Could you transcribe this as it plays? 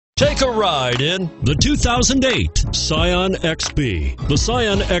Take a ride in the 2008 Scion XB. The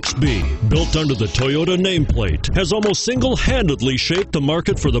Scion XB, built under the Toyota nameplate, has almost single-handedly shaped the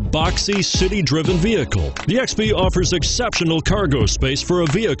market for the boxy, city-driven vehicle. The XB offers exceptional cargo space for a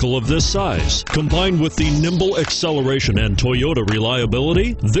vehicle of this size. Combined with the nimble acceleration and Toyota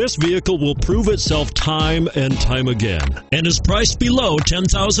reliability, this vehicle will prove itself time and time again, and is priced below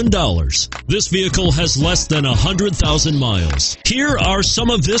 $10,000. This vehicle has less than 100,000 miles. Here are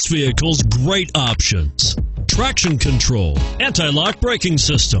some of this vehicle's great options: traction control, anti-lock braking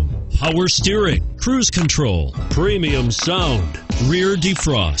system, power steering, cruise control, premium sound, rear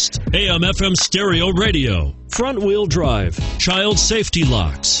defrost, AM/FM stereo radio, front-wheel drive, child safety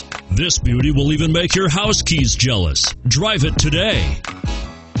locks. This beauty will even make your house keys jealous. Drive it today.